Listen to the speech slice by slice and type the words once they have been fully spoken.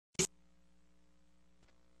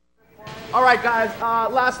All right, guys,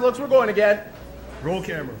 last looks, we're going again. Roll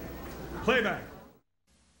camera. Playback.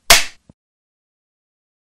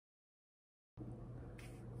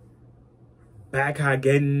 Back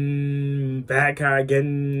again.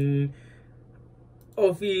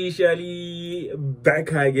 Officially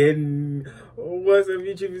back again. What's up,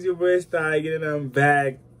 YouTube? It's your boy STIIEGEN'S, and I'm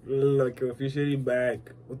back. Like, officially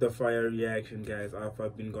back with the fire reaction, guys.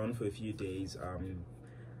 I've been gone for a few days.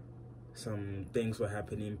 Some things were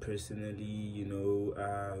happening personally, you know,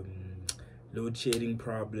 load shedding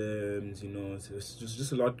problems, you know, so it's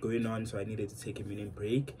just a lot going on, so I needed to take a minute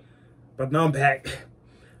break. But now I'm back.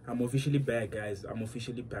 I'm officially back, guys. I'm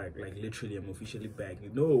officially back. Like, literally, I'm officially back. You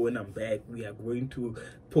know, when I'm back, we are going to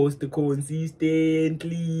post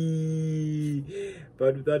consistently.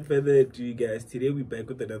 But without further ado, guys, today we're back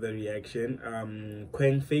with another reaction.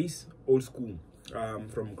 Kwengface, Old School,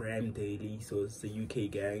 from GRM Daily. So it's the UK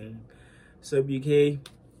gang. Sub UK.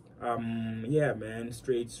 Yeah, man,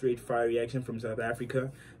 straight fire reaction from South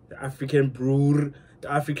Africa. The African brewer,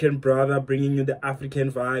 the African brother, bringing you the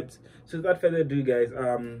African vibes. So without further ado, guys,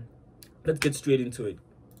 let's get straight into it.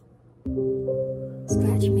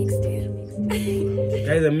 Scratch mixtape.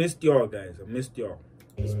 Guys, I missed y'all, guys. I missed y'all.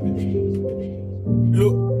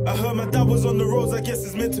 Look, I heard my dad was on the roads, I guess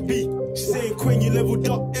it's meant to be. She's saying, Queen, you leveled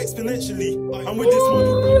up exponentially. I'm with this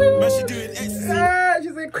model, man, she doing ecstasy. She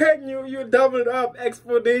said, Queen, you doubled up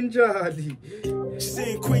exponentially. She's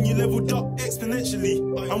saying, Queen, you leveled up exponentially.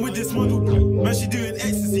 I'm with this model, man, she doing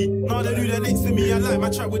ecstasy. Now they do that next to me, I like my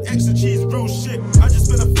trap with extra cheese, real shit. I just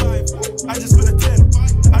spent a 5, I just spent a 10,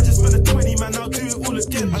 I just spent a 20, man, I'll do it all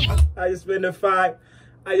again. I just spent a 5,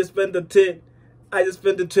 I just spent a 10, I just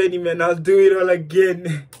spent the 20, man, I'll do it all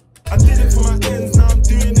again. I did it for my ends, now I'm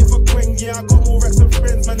doing it for Queng. Yeah, I got more racks and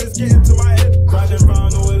friends, man, it's getting to my head. Riding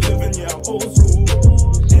round all 11, yeah, I'm old school.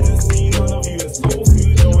 Didn't see none of you as soul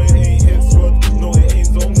food. No, it ain't hip squad, no, it ain't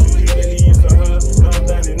zone 2. Really used to hurt, now I'm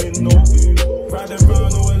dining in no food. Riding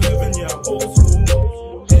round all 11, yeah, I'm old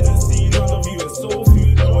school. Didn't see none of you as soul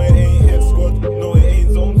food. No, it ain't hip squad, no, it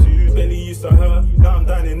ain't zone 2. Really used to hurt, now I'm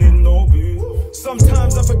dining in no food.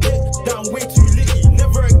 Sometimes I forget that I'm way too litty.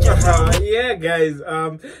 Never again. Yeah, guys,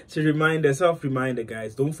 it's a reminder, self-reminder,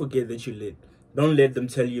 guys. Don't forget that you're lit. Don't let them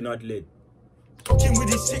tell you not lit. Fucking with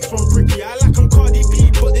these chicks from Bricky. I like I'm Cardi B,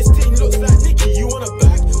 but this thing looks like Nicki. You want a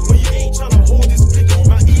bag, but you ain't trying to hold this blicky.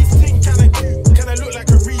 My East thing kinda look like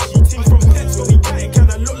a Rigi. Ting from Pets got me cutting,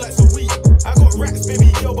 kinda look like some weed. I got racks, baby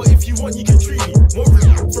girl, but if you want, you can treat me. One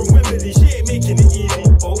from Wembley, she ain't making it easy.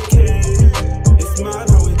 Okay, it's mad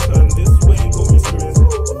how it turned this way, got me serious.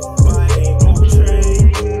 But I ain't no train.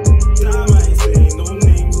 Damn, I ain't saying no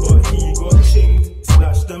names, but he got chinked,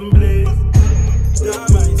 slashed and blazed.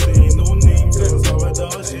 Damn, I ain't saying no names, cause how I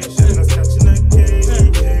dodge it, shit, I was catching a case.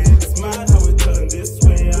 It's mad how it turned this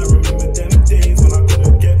way, I remember them days when I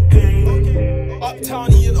couldn't get paid.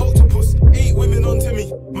 Uptown eating octopus, 8 women onto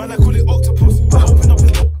me, man, I call it octopus. I open up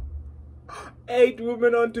his 8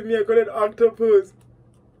 women onto me, I call it octopus.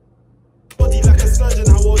 Body like a surgeon,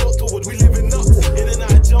 how old doctor would. We live in nuts, in and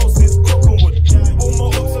out of jail since Cockenwood. All my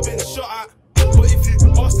ops have been shot at, but if you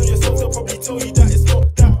ask them yourself, they'll probably tell you that it's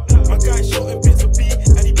not that. My guy shot in bits of beat,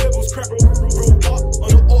 and he pebbles crap. Roll up on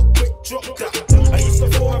the up, quick drop that. I used to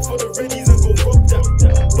fall out for the readies and go rob that,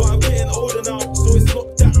 but I'm getting older now, so it's not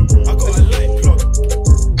that. I got a light plug,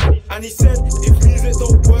 and he said if music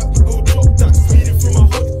don't work, we'll drop that. Speeding through my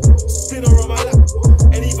hood, spinner on my lap.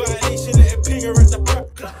 Any violation, let it ping her at the back.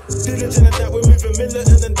 Diligent and that, we're moving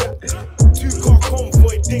militant and that. 2-car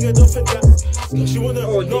convoy, dinged off and that. She wanna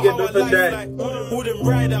know how I life like all them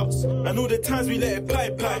ride outs and all the times we let it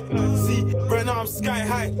pipe. See, right now I'm sky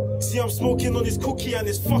high. See, I'm smoking on this cookie and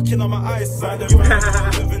it's fucking on my eyesight. Riding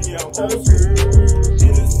round 11, yeah, I'm old school.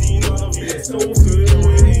 Didn't see none of you, it's soul food. No,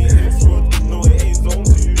 it ain't hip squad, no, it ain't zone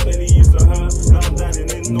 2. Belly used to hurt, now I'm dining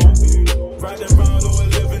in no food. Riding round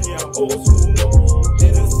 11, yeah, I'm old school.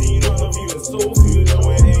 Didn't see none of you, it's soul food.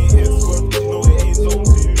 No, it ain't hip squad, no, it ain't zone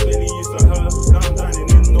 2. Belly used to hurt, now I'm dining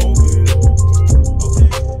in no food.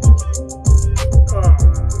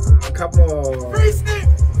 Come on. Free snip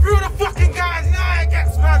through the fucking guys, now it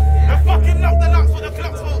gets man. And fucking lock the locks when the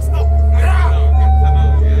clocks won't stop.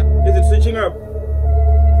 Is it switching up?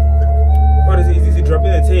 What is it? Is it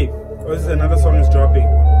dropping the tape? Or is this another song is dropping?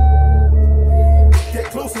 Get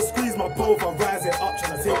closer, squeeze my both, I rise it up,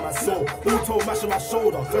 trying to take my soul. Auto mashing my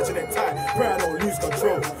shoulder, clutching it tight, pray I don't lose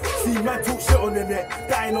control. See man talk shit on the net,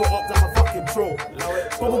 that ain't no up, that's a fucking troll.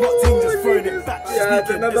 Bubble butt ting just throwing it back. Yeah, it's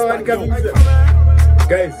another one coming.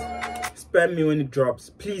 Guys, spam me when it drops.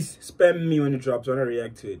 Please spam me when it drops. I wanna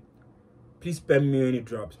react to it. Please spam me when it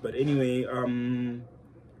drops. But anyway,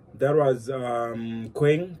 that was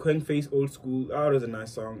Kwengface Old School. Oh, it was a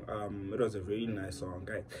nice song. It was a really nice song,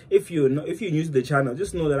 guys. If you're new to the channel,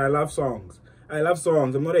 just know that I love songs. I love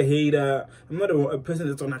songs. I'm not a hater. I'm not a person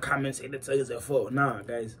that's gonna come and say that song is a fool. Nah,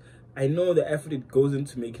 guys. I know the effort it goes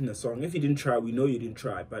into making a song. If you didn't try, we know you didn't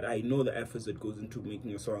try, but I know the efforts that goes into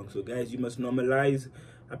making a song. So guys, you must normalize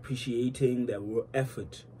appreciating the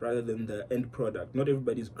effort rather than the end product. Not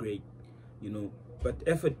everybody's great, you know, but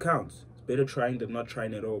effort counts. It's better trying than not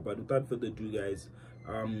trying at all. But without further ado, guys,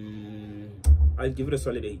 I'll give it a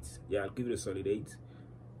solid 8. Yeah, I'll give it a solid 8.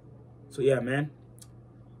 So yeah, man,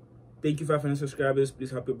 thank you 500 subscribers.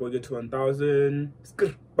 Please help your boy get to 1,000.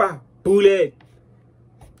 Bullet.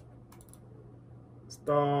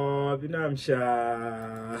 Stop, you know I'm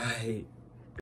shy.